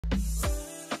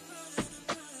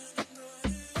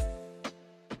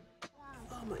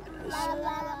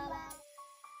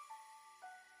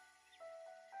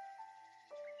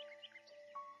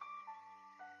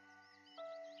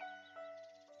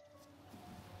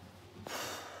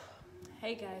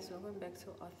Hey guys, welcome back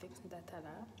to All Things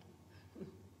Ndatala.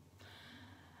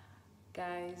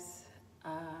 Guys, I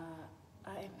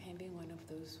am having one of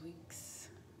those weeks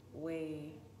where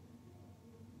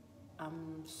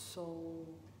I'm so,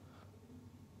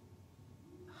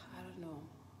 I don't know,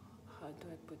 how do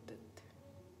I put it?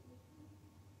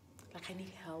 Like I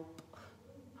need help.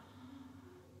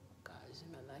 Guys,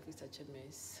 my life is such a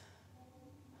mess.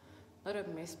 Not a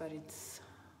mess, but it's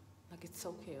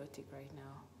so chaotic right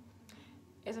now.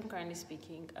 As I'm currently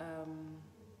speaking, I'm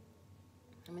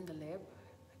in the lab.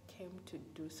 I came to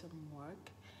do some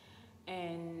work,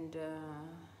 and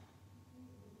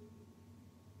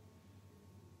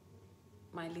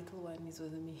my little one is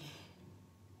with me.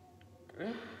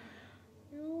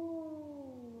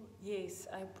 Yes,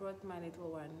 I brought my little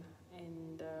one,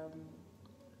 and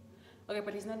okay,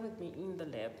 but he's not with me in the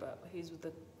lab. He's with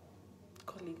a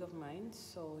colleague of mine.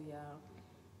 So yeah.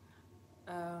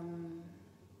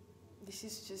 This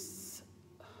is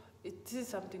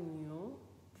something new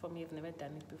for me. I've never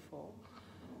done it before,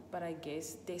 but I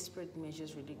guess desperate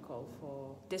times call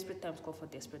for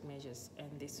desperate measures, and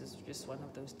this is just one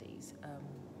of those days.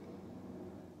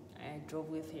 I drove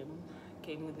with him,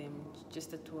 came with him,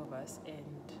 just the two of us,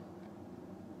 and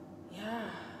yeah,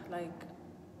 like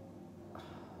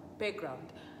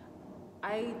background.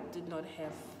 I did not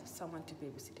have someone to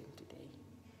babysit him today,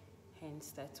 hence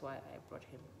that's why I brought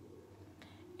him.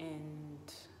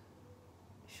 And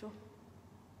sure,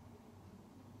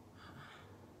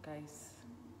 guys,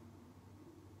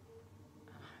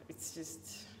 it's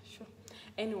just sure.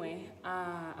 Anyway,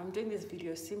 I'm doing this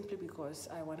video simply because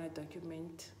I want to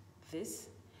document this,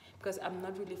 because I'm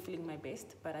not really feeling my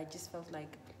best, but I just felt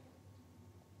like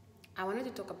I wanted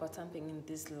to talk about something in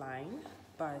this line,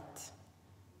 but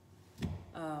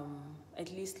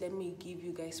at least let me give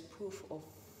you guys proof of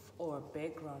or a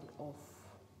background of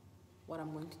what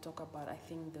I'm going to talk about, I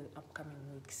think, the upcoming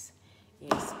weeks.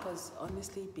 Yes, because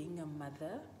honestly, being a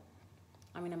mother,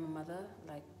 I'm a mother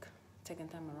like second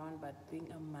time around, but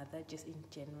being a mother just in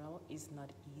general is not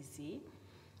easy.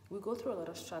 We go through a lot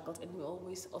of struggles, and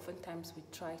oftentimes we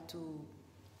try to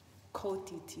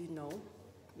coat it,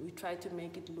 we try to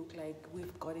make it look like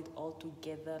we've got it all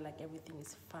together, like everything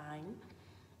is fine,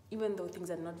 even though things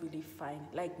are not really fine.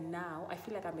 Like now, I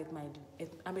feel like I'm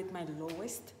at my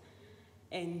lowest.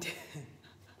 And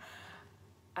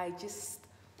it's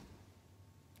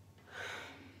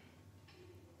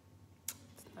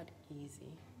not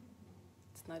easy.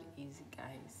 It's not easy,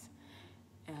 guys.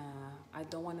 I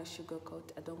don't want to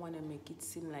sugarcoat. I don't want to make it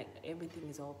seem like everything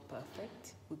is all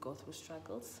perfect. We go through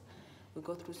struggles. We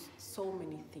go through so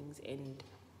many things, and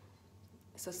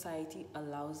society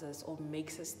allows us or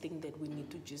makes us think that we need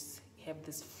to just have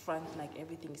this front like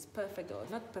everything is perfect, or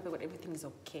not perfect, but everything is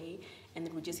okay, and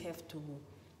then we just have to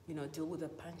deal with the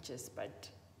punches. But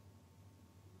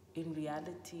in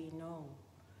reality, no,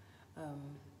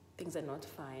 things are not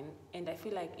fine, and I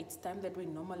feel like it's time that we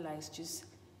normalize just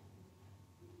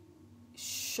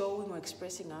showing or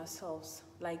expressing ourselves.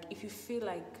 Like if you feel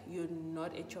like you're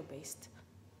not at your best,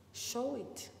 show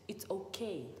it. It's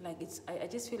okay. Like I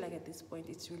just feel like at this point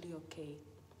it's really okay.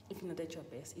 If you're not at your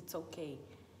best, it's okay.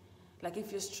 Like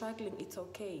if you're struggling, it's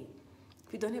okay.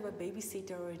 If you don't have a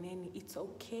babysitter or a nanny, it's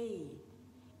okay.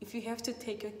 If you have to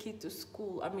take your kid to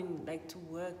school, to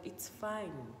work, it's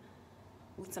fine.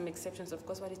 With some exceptions, of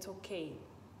course, but it's okay.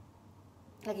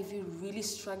 Like if you're really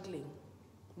struggling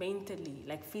mentally,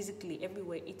 like physically,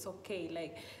 everywhere, it's okay.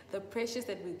 Like the pressures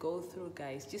that we go through,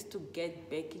 guys, just to get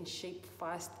back in shape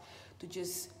fast, to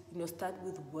just, start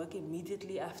with work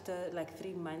immediately after like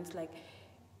 3 months, like,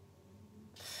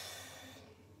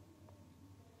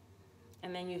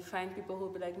 and then you find people who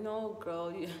will be like, no,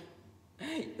 girl, you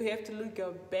have to look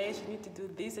your best, you need to do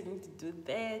this and you need to do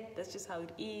that. That's just how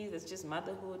it is. That's just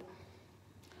motherhood.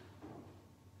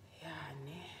 Yeah,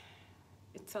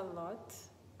 it's a lot.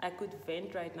 I could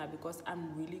vent right now because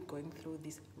I'm really going through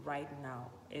this right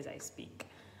now as I speak.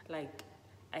 Like,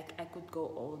 I could go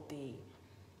all day.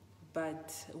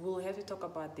 But we'll have to talk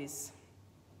about this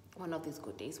one of these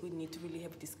good days. We need to really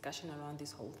have a discussion around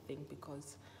this whole thing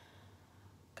because,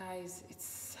 guys,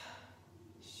 it's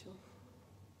sure.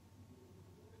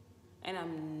 And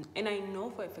I know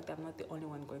for a fact I'm not the only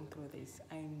one going through this.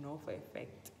 I know for a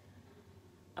fact.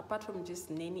 Apart from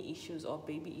just nanny issues or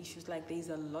baby issues, like there's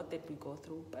a lot that we go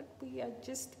through, but we are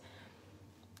just,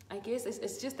 I guess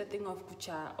it's just a thing of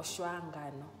kucha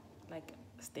oshwangano, like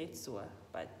state sewer,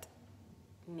 but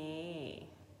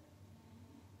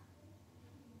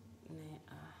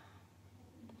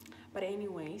But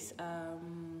anyways,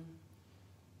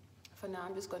 for now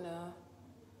I'm just gonna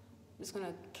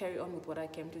carry on with what I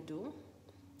came to do,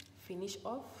 finish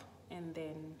off, and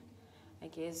then I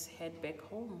guess head back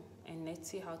home, and let's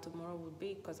see how tomorrow will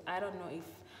be, because I don't know if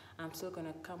I'm still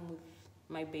gonna come with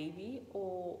my baby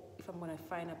or if I'm gonna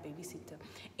find a babysitter.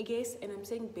 I guess, and I'm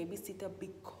saying babysitter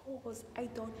because I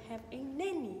don't have a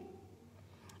nanny,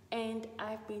 and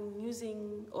I've been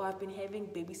having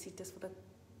babysitters for the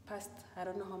past I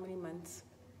don't know how many months.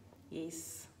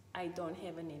 Yes, I don't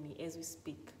have a nanny as we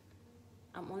speak.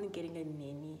 I'm only getting a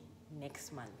nanny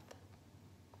next month.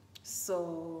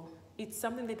 So it's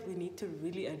something that we need to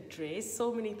really address.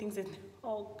 So many things that,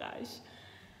 oh gosh,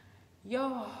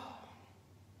 yo,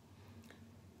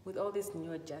 with all these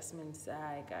new adjustments,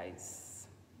 guys.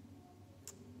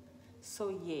 So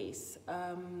yes,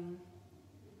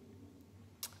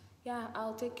 yeah,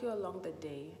 I'll take you along the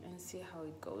day and see how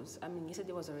it goes. I mean,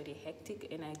 yesterday was already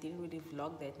hectic and I didn't really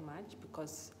vlog that much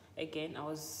because, again, I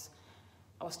was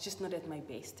just not at my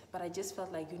best. But I just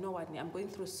felt like, you know what, I'm going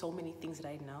through so many things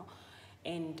right now,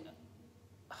 and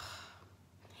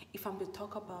if I'm to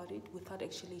talk about it without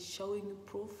actually showing you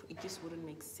proof, it just wouldn't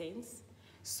make sense.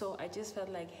 So I just felt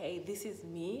like, hey, this is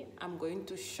me. I'm going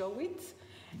to show it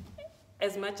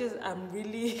as much as I'm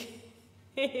really...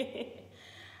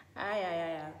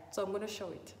 So I'm going to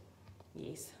show it.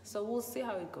 Yes. So we'll see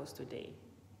how it goes today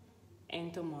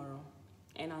and tomorrow.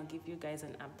 And I'll give you guys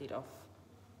an update of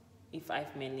if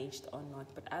I've managed or not.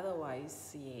 But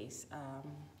otherwise, yes,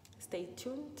 stay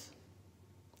tuned.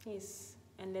 Yes.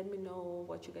 And let me know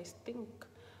what you guys think.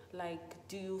 Like,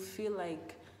 do you feel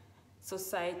like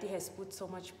society has put so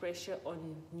much pressure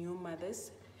on new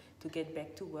mothers to get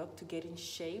back to work, to get in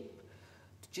shape,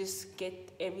 to just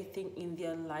get everything in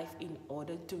their life in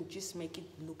order, to just make it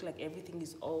look like everything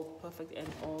is all perfect and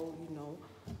all,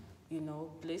 you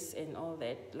know, bliss and all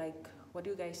that? Like, what do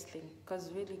you guys think?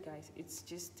 Because really, guys, it's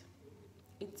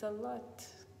a lot.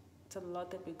 It's a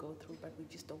lot that we go through, but we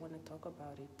just don't want to talk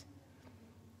about it.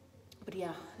 But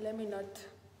yeah, let me not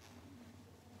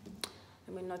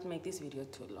make this video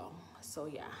too long. So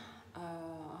yeah,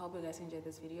 I hope you guys enjoyed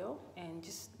this video, and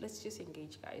let's just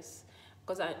engage, guys,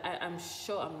 because I'm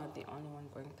sure I'm not the only one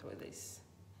going through this.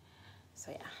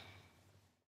 So yeah.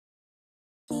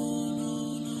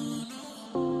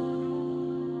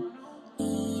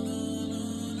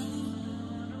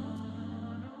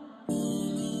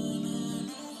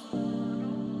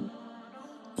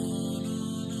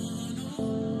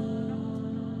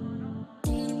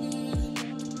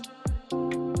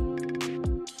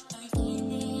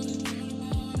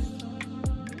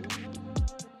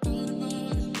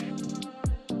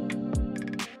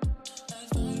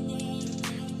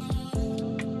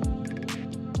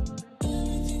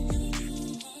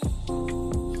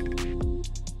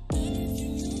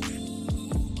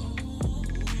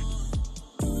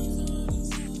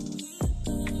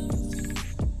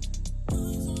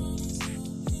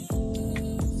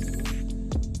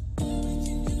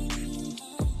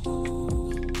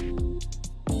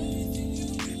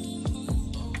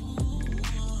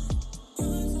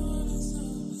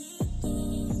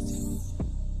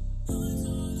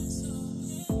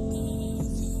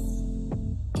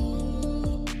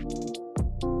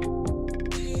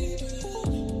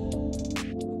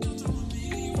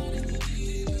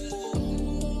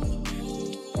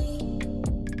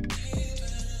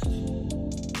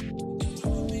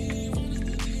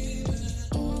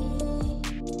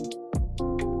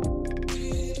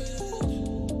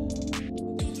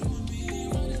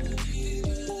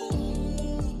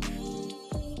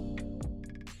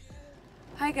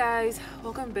 Hi guys,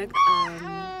 welcome back.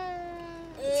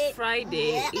 It's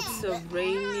Friday. It's a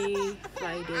rainy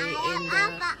Friday, and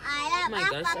oh my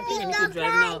gosh, I think I need to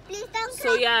drive now.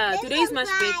 So yeah, today is much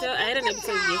better. I had an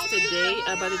episode yesterday,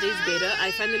 but today is better.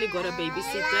 I finally got a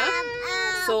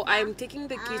babysitter, so I'm taking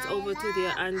the kids over to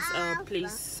their aunt's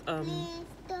place,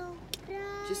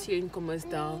 just here in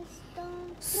Commersdale.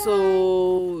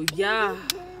 So yeah,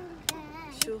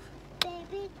 sure.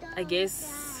 I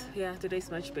guess. Yeah, today's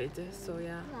much better. So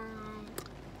yeah,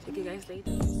 check you guys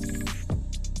later.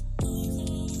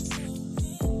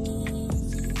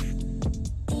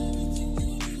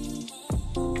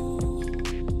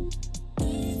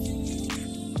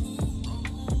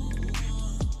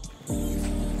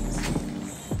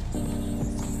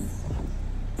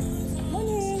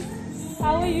 Morning.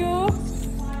 How are you?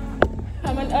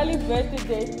 I'm an early bird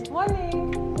today.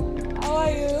 Morning. How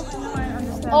are you? No, I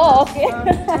understand. Oh, okay.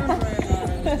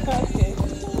 Okay.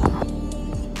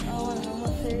 Oh, I don't know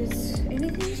if there's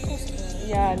anything possible.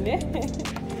 Yeah, ne?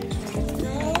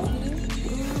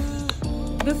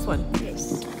 This one? Yes.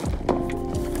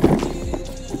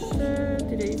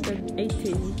 Today is the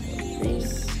 18th.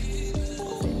 Yes.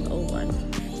 01.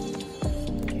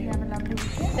 You have a lovely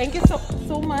weekend. Thank you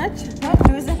so much.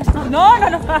 No.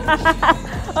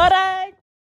 All right.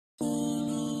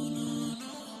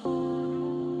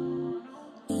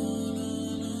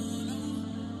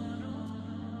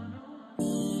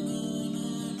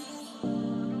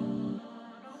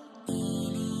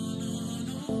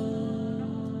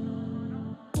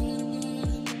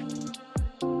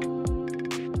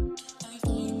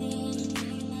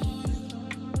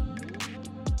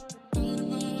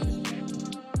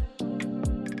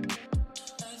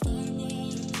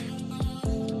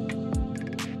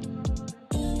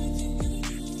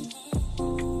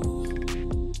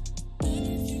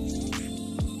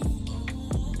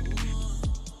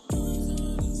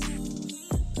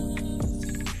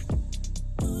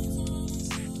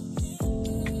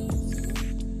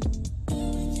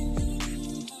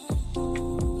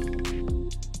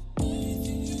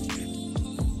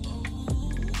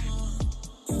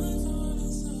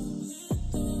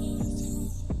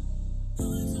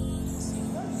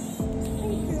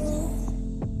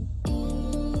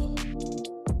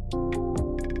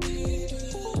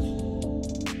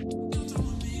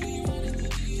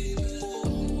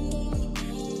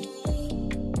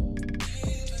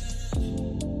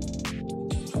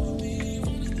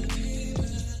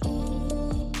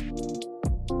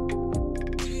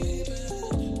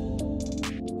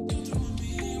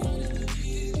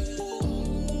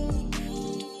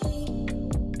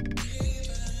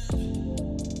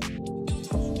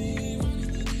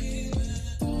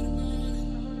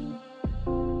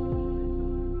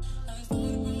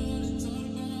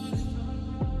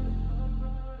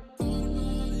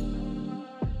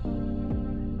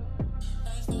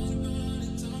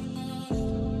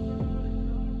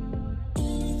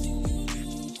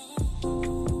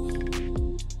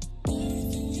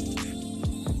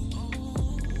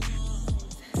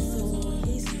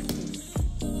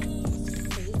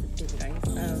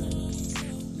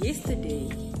 Yesterday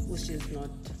was just not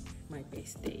my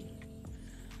best day.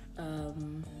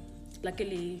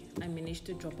 Luckily, I managed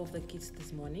to drop off the kids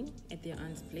this morning at their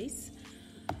aunt's place,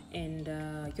 and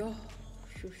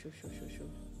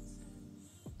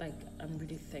like, I'm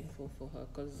really thankful for her,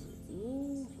 because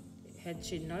had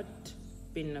she not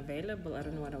been available, I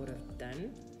don't know what I would have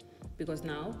done, because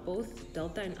now both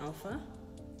Delta and Alpha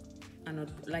are not,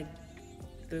 like,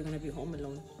 they're gonna be home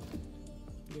alone,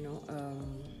 you know.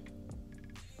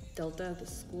 Delta, the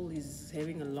school is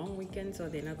having a long weekend, so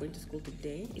they're not going to school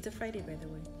today. It's a Friday, by the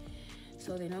way.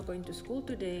 So they're not going to school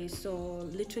today. So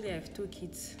literally I have two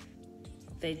kids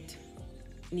that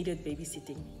needed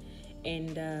babysitting.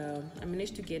 And I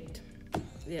managed to get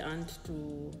their aunt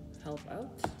to help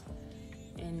out.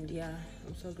 And yeah,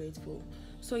 I'm so grateful.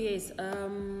 So yes,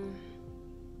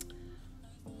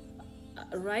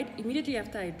 right immediately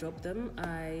after I dropped them,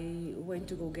 I went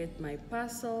to go get my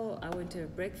parcel. I went to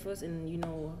have breakfast, and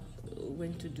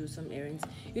went to do some errands.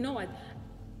 You know what,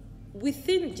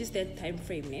 within just that time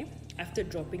frame, after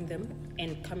dropping them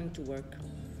and coming to work,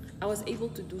 I was able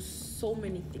to do so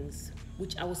many things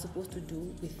which I was supposed to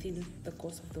do within the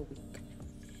course of the week,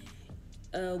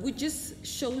 which just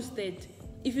shows that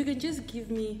if you can just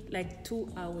give me like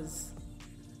 2 hours,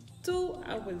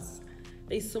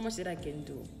 there's so much that I can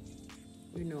do.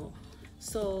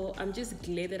 So I'm just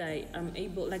glad that I am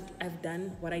able, like, I've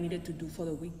done what I needed to do for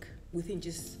the week within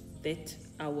just that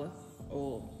hour,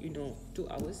 or 2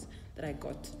 hours that I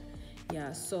got.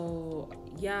 Yeah, so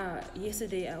yeah,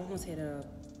 yesterday I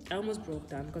almost broke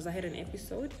down because I had an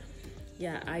episode.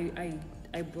 Yeah,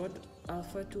 I brought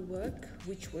Alpha to work,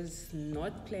 which was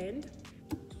not planned.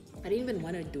 I didn't even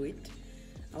want to do it.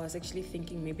 I was actually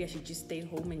thinking maybe I should just stay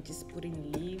home and just put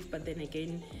in leave, but then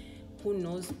again, who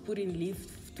knows, put in leave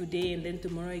today and then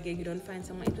tomorrow again you don't find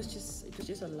someone. It was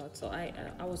just a lot. So I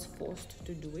was forced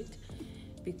to do it,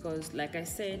 because like I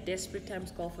said, desperate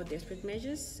times call for desperate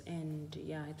measures. And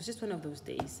yeah, it was just one of those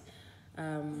days.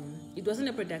 It wasn't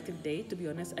a productive day, to be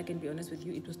honest. I can be honest with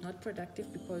you, it was not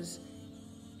productive, because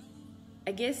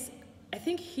I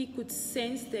think he could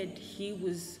sense that he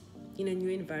was in a new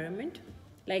environment.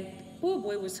 Like, poor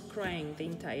boy was crying the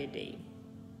entire day.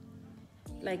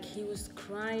 Like, he was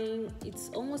crying. It's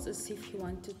almost as if he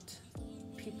wanted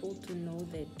people to know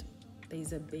that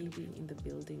there's a baby in the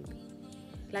building.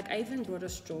 Like, I even brought a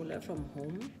stroller from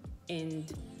home,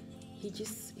 and he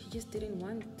just didn't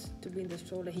want to be in the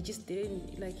stroller. He just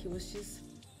didn't, like, he was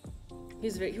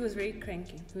very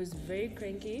cranky. He was very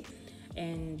cranky,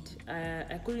 and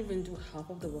I couldn't even do half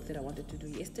of the work that I wanted to do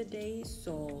yesterday.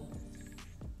 So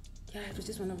yeah, it was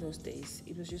just one of those days.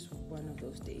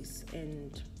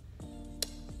 And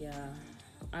yeah,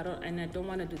 I don't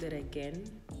want to do that again.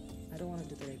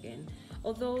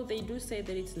 Although they do say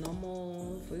that it's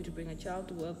normal for you to bring a child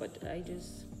to work, but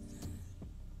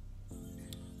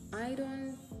I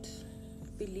don't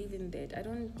believe in that. I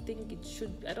don't think it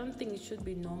should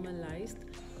be normalized.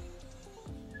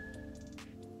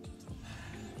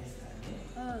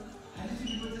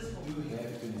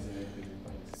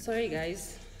 Sorry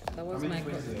guys, that was my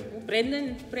question.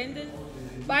 Brendan,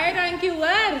 bye, thank you.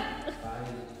 Where?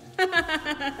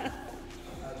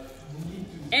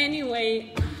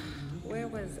 Anyway, where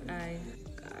was I?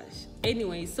 Gosh.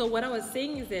 Anyway, so what I was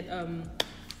saying is that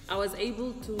I was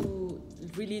able to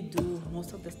really do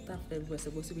most of the stuff that was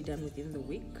supposed to be done within the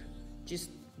week,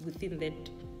 just within that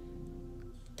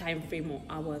time frame or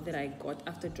hour that I got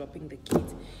after dropping the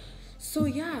kids. So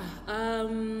yeah,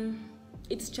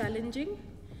 it's challenging.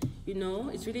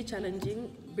 It's really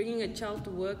challenging. Bringing a child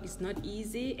to work is not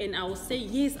easy. And I was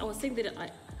saying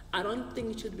that I don't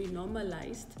think it should be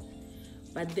normalized.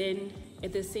 But then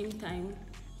at the same time,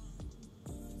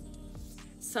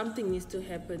 something needs to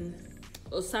happen,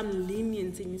 or some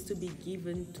leniency needs to be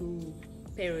given to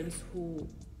parents who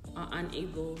are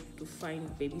unable to find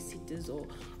babysitters.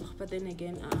 But then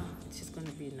again, it's just going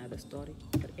to be another story.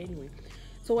 But anyway,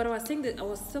 so what I was saying, that I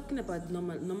was talking about not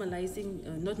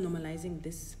normalizing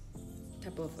this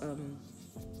type of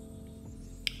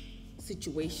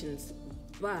situations,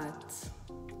 but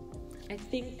I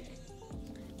think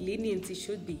leniency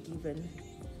should be given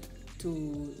to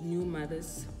new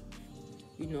mothers,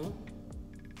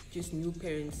 just new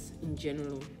parents in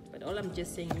general. But all I'm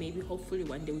just saying, maybe hopefully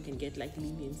one day we can get like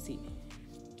leniency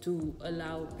to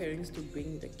allow parents to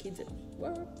bring the kids at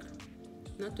work.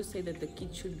 Not to say that the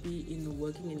kids should be in the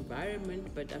working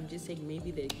environment, but I'm just saying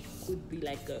maybe there could be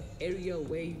like an area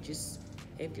where you just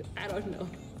have your, I don't know.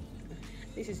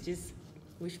 This is just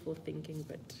wishful thinking,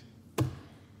 but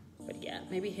yeah,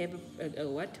 maybe have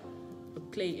a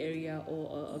play area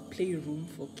or a playroom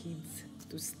for kids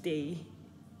to stay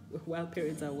while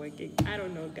parents are working. I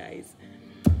don't know, guys.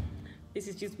 This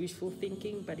is just wishful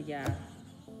thinking, but yeah,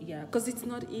 because it's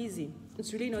not easy.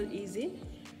 It's really not easy,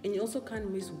 and you also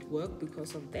can't miss work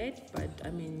because of that. But I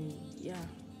mean, yeah.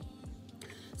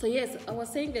 So yes, I was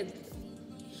saying that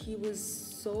he was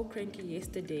so cranky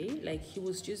yesterday. Like, he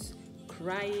was just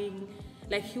crying.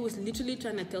 Like, he was literally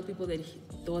trying to tell people that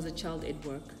there was a child at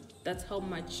work. That's how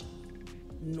much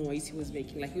noise he was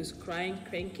making. Like, he was crying,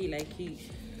 cranky.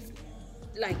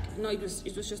 No, it was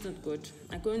just not good.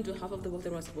 I couldn't do half of the work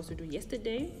that I was supposed to do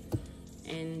yesterday,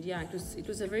 and yeah, it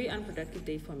was a very unproductive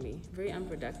day for me. Very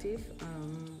unproductive.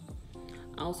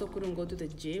 I also couldn't go to the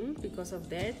gym because of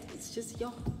that. It's just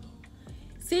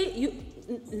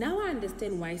now I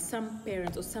understand why some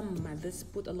parents or some mothers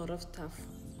put a lot of stuff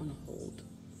on hold.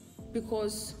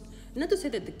 Because, not to say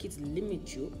that the kids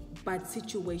limit you, but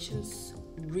situations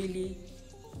really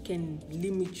can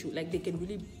limit you. Like, they can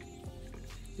really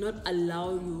not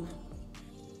allow you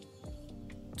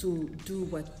to do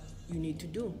what you need to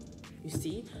do. You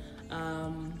see,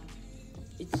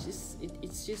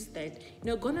 it's just that,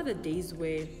 gone are the days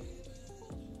where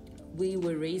we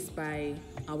were raised by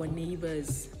our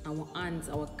neighbors, our aunts,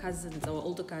 our cousins, our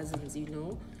older cousins.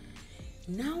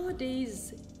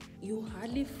 Nowadays, you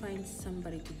hardly find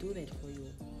somebody to do that for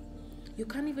you. You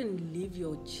can't even leave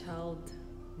your child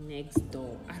next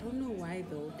door. I don't know why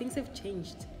though. Things have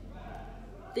changed.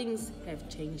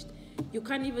 You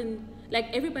can't even,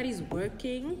 like, everybody's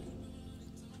working.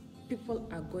 People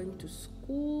are going to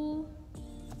school.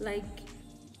 Like,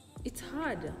 it's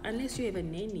hard unless you have a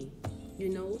nanny,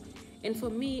 And for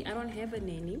me, I don't have a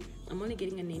nanny. I'm only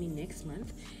getting a nanny next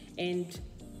month. And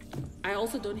I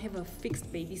also don't have a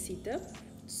fixed babysitter.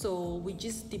 So we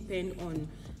just depend on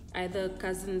either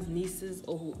cousins, nieces,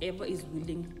 or whoever is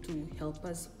willing to help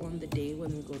us on the day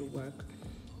when we go to work.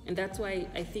 And that's why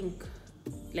I think,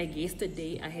 like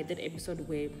yesterday, I had that episode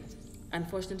where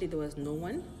unfortunately there was no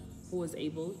one who was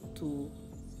able to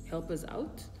help us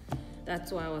out.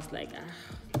 That's why I was like,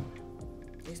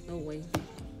 there's no way.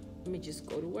 Let me just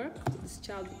go to work with this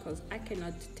child, because I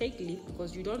cannot take leave,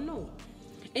 because you don't know.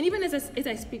 And even as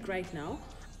I speak right now,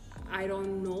 I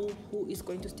don't know who is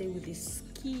going to stay with this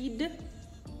kid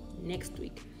next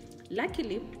week.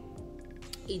 Luckily,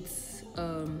 it's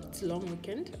a long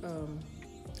weekend,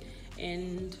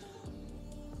 and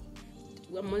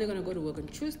I'm only gonna go to work on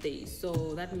Tuesday,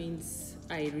 so that means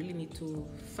I really need to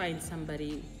find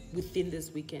somebody within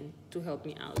this weekend to help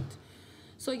me out.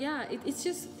 So yeah,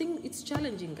 it's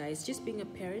challenging, guys. Just being a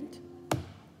parent,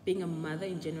 being a mother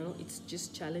in general, it's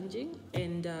just challenging,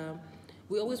 and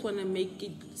we always want to make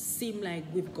it seem like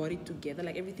we've got it together,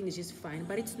 like everything is just fine,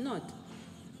 but it's not.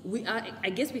 I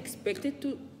guess we expect it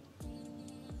to,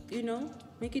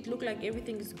 make it look like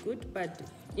everything is good, but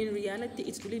in reality,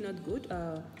 it's really not good.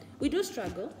 We do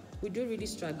struggle. We do really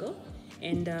struggle,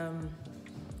 and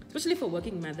especially for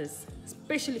working mothers.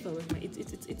 Especially for working mothers,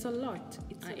 it's a lot.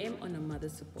 I am on a mother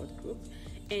support group,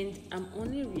 and I'm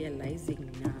only realizing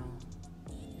now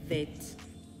that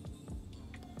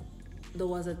there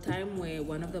was a time where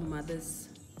one of the mothers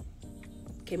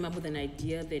came up with an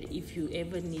idea that if you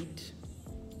ever need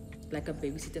like a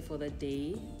babysitter for the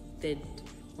day, that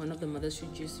one of the mothers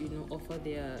should just, offer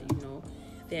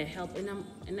their help.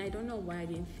 And I don't know why I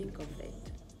didn't think of that.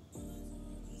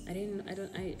 I don't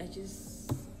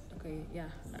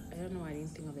know why I didn't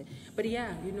think of it. But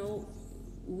yeah,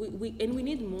 we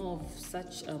need more of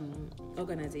such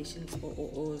organizations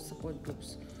or support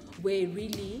groups where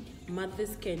really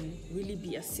mothers can really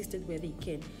be assisted where they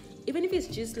can, even if it's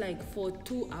just like for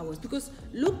 2 hours. Because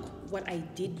look what I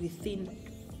did within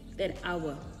that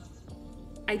hour.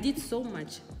 I did so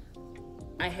much.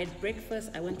 I had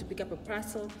breakfast, I went to pick up a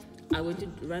parcel, I went to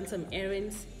run some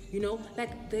errands,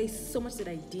 like there's so much that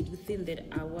I did within that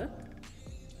hour,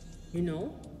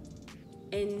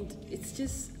 and it's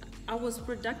just, I was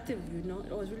productive,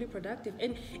 I was really productive,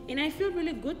 and I feel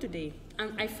really good today.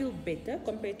 I feel better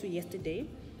compared to yesterday.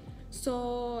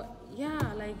 So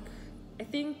yeah, like I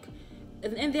think,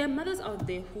 and there are mothers out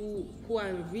there who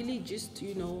are really just,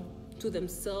 to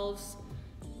themselves,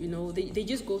 they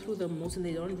just go through the most and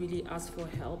they don't really ask for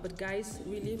help. But guys,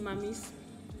 really, mummies,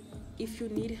 if you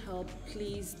need help,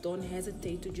 please don't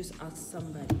hesitate to just ask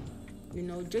somebody.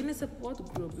 Join a support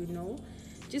group.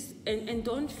 Just and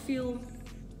don't feel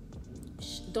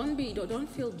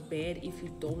bad if you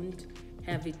don't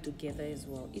have it together as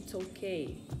well. It's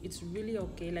okay. It's really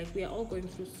okay. Like, we are all going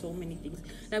through so many things.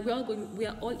 Like, we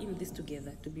are all in this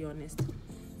together, to be honest.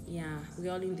 Yeah,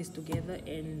 we're all in this together.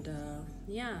 And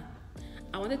yeah,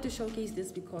 I wanted to showcase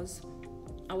this because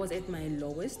I was at my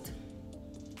lowest.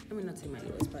 I mean, not say my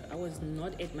lowest, but I was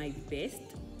not at my best.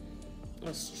 I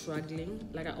was struggling.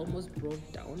 Like, I almost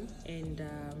broke down. And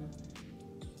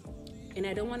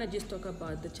I don't want to just talk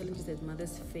about the challenges that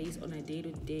mothers face on a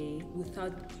day-to-day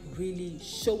without really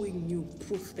showing you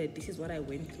proof that this is what I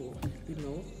went through,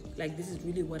 like this is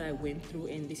really what I went through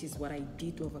and this is what I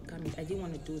did to overcome it. I didn't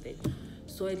want to do that.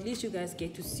 So at least you guys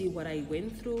get to see what I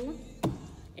went through.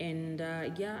 And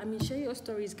yeah, I mean, share your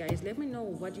stories, guys. Let me know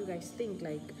what you guys think.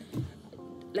 Like,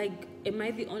 am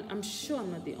I the only? I'm sure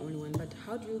I'm not the only one, but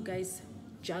how do you guys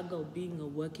juggle being a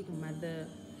working mother,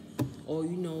 or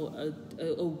a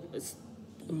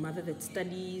mother that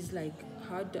studies? Like,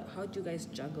 how do you guys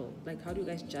juggle? Like, how do you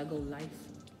guys juggle life,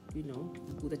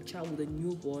 with a child, with a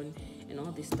newborn, and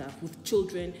all this stuff, with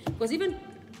children? Because even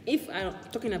if I'm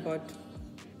talking about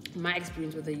my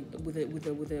experience with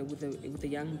a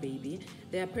young baby,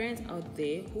 there are parents out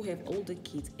there who have older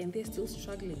kids and they're still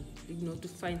struggling, to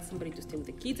find somebody to stay with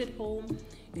the kids at home,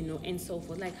 and so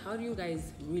forth. Like, how do you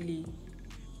guys really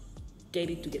get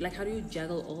it together? Like, how do you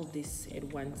juggle all this at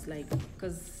once? Like,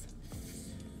 because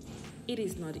it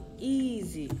is not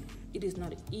easy. It is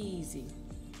not easy.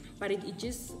 But there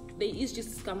is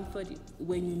just comfort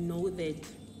when you know that,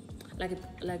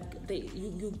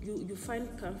 you find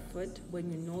comfort when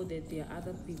you know that there are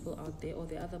other people out there, or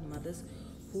there are other mothers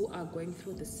who are going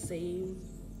through the same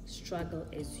struggle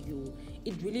as you.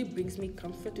 It really brings me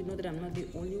comfort to know that I'm not the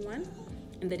only one,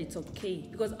 and that it's okay.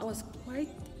 Because I was quite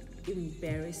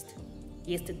embarrassed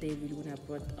yesterday, really, when I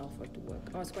brought Alpha to work.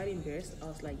 I was quite embarrassed. I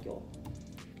was like, yo,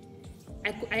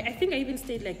 I think I even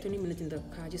stayed like 20 minutes in the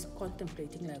car just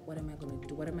contemplating, like, what am I going to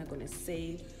do? What am I going to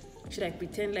say? Should I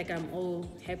pretend like I'm all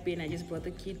happy and I just brought the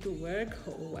kid to work,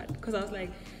 or what? Because I was like,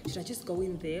 should I just go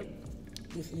in there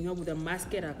with a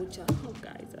mascara? Oh,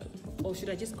 guys. Or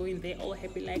should I just go in there all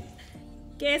happy, like,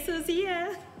 guess who's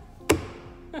here?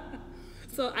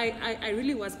 So I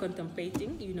really was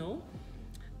contemplating,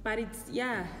 But it's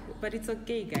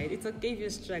okay, guys. It's okay if you're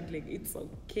struggling. It's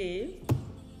okay.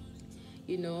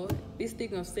 This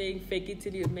thing of saying fake it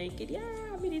till you make it. Yeah,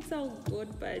 I mean, it's all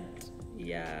good, but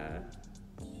yeah.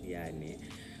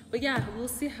 But yeah, we'll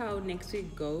see how next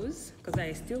week goes, because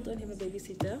I still don't have a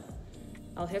babysitter.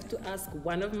 I'll have to ask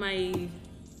one of my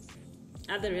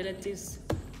other relatives.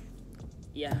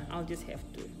 Yeah, I'll just have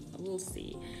to. We'll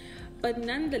see. But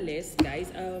nonetheless, guys,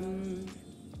 I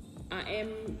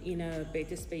am in a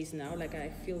better space now. Like, I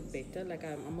feel better. Like,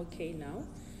 I'm okay now.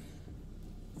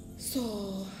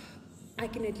 So I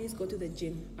can at least go to the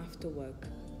gym after work,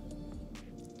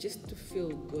 just to feel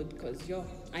good, because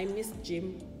I missed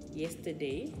gym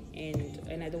yesterday,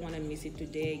 and I don't want to miss it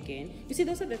today again. You see,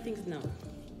 those are the things now.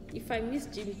 If I miss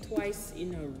gym twice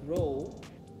in a row,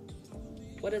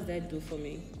 what does that do for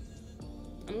me?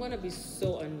 I'm gonna be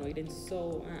so annoyed and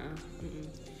so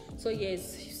So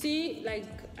yes, see, like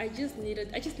I just need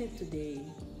today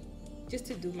just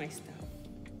to do my stuff,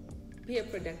 be a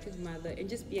productive mother, and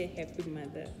just be a happy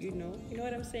mother. You know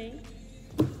what I'm saying?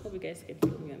 Hope you guys can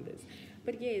feel me on this.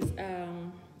 But yes,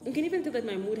 you can even tell that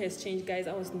my mood has changed, guys.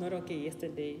 I was not okay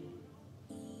yesterday,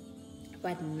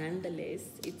 but nonetheless,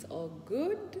 it's all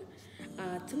good.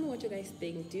 Tell me what you guys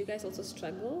think. Do you guys also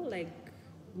struggle, like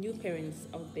new parents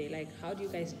out there? Like, how do you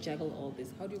guys juggle all this?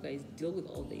 How do you guys deal with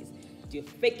all this? Do you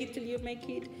fake it till you make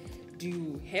it? Do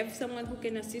you have someone who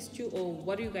can assist you, or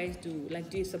what do you guys do? Like,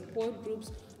 do you support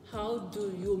groups? How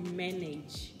do you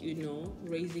manage,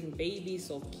 raising babies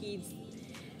or kids?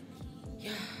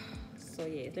 Yeah. So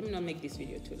yeah, let me not make this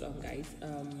video too long, guys.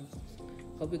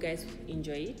 Hope you guys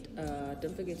enjoy it.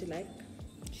 Don't forget to like,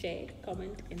 share,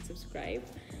 comment, and subscribe.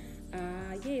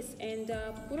 Yes, and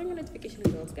put on your notification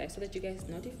bells, guys, so that you guys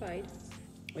notified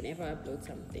whenever I upload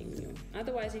something new.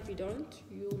 Otherwise, if you don't,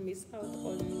 you'll miss out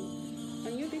on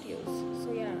new videos.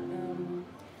 So yeah,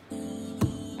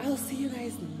 I'll see you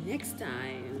guys next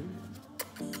time.